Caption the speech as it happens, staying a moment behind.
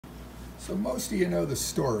So most of you know the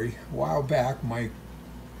story. A while back, my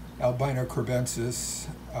Albino Kribensis,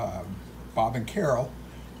 Bob and Carol,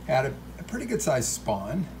 had a pretty good sized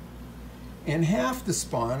spawn. And half the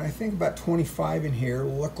spawn, I think about 25 in here,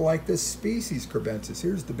 look like this species Kribensis.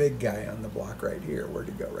 Here's the big guy on the block right here. Where'd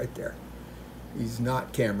he go? Right there. He's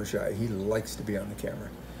not camera shy. He likes to be on the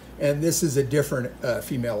camera. And this is a different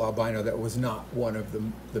female albino that was not one of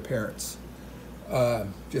the parents.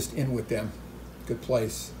 Just in with them. Good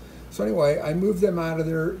place. So anyway, I moved them out of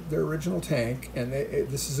their original tank, and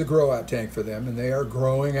this is a grow out tank for them, and they are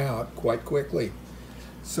growing out quite quickly.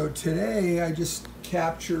 So today I just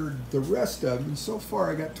captured the rest of them, and so far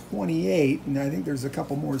I got 28, and I think there's a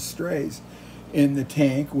couple more strays in the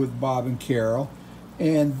tank with Bob and Carol.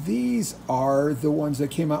 And these are the ones that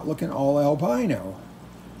came out looking all albino.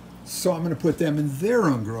 So I'm going to put them in their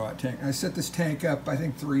own grow out tank. I set this tank up, I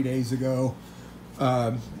think 3 days ago.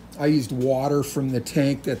 I used water from the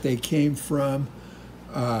tank that they came from.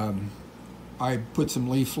 I put some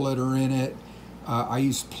leaf litter in it. I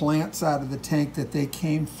used plants out of the tank that they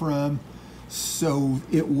came from. So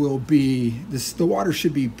it will be, the water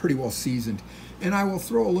should be pretty well seasoned. And I will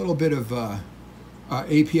throw a little bit of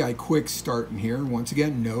API Quick Start in here. Once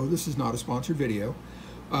again, no, this is not a sponsored video.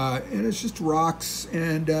 And it's just rocks,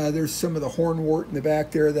 and there's some of the hornwort in the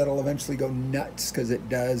back there that'll eventually go nuts, because it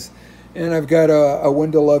does. And I've got a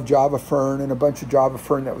window love Java fern and a bunch of Java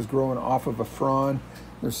fern that was growing off of a frond.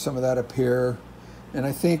 There's some of that up here. And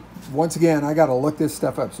I think, once again, I got to look this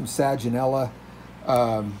stuff up, some Saginella.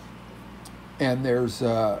 And there's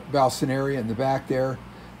Valsinaria in the back there.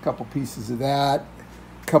 A couple pieces of that.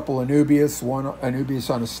 A couple Anubias, one Anubias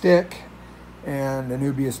on a stick. And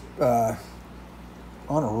Anubias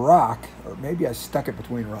on a rock. Or maybe I stuck it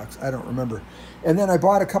between rocks. I don't remember. And then I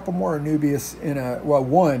bought a couple more Anubias in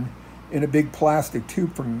one in a big plastic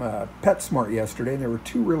tube from PetSmart yesterday, and there were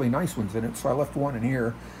 2 really nice ones in it, so I left one in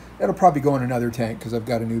here. That'll probably go in another tank because I've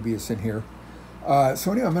got Anubias in here.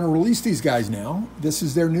 So anyway, I'm going to release these guys now. This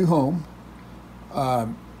is their new home,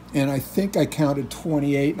 and I think I counted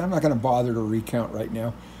 28, and I'm not going to bother to recount right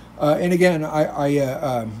now. And again,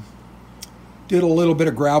 I did a little bit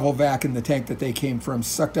of gravel vac in the tank that they came from,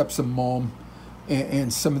 sucked up some mulm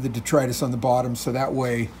and some of the detritus on the bottom, so that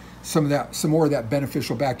way some more of that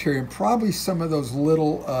beneficial bacteria, and probably some of those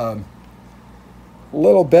little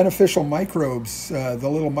beneficial microbes, the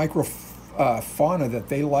little microfauna that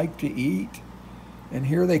they like to eat. And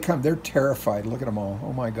here they come. They're terrified. Look at them all.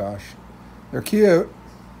 Oh my gosh. They're cute.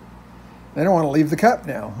 They don't want to leave the cup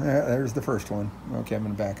now. There's the first one. Okay, I'm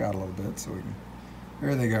going to back out a little bit so we can...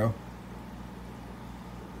 There they go.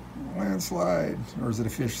 Landslide. Or is it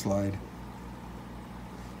a fish slide?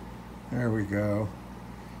 There we go.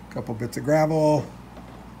 Couple bits of gravel,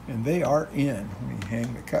 and they are in. Let me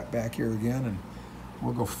hang the cup back here again, and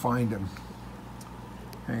we'll go find them.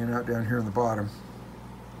 Hanging out down here in the bottom.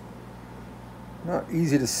 Not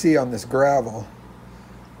easy to see on this gravel,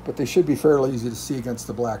 but they should be fairly easy to see against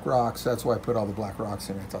the black rocks. That's why I put all the black rocks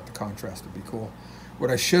in. I thought the contrast would be cool.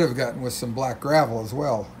 What I should have gotten was some black gravel as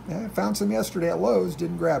well. I found some yesterday at Lowe's,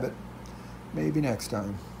 didn't grab it. Maybe next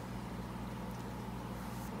time.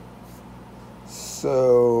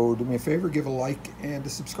 So do me a favor, give a like and a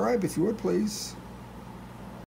subscribe if you would, please.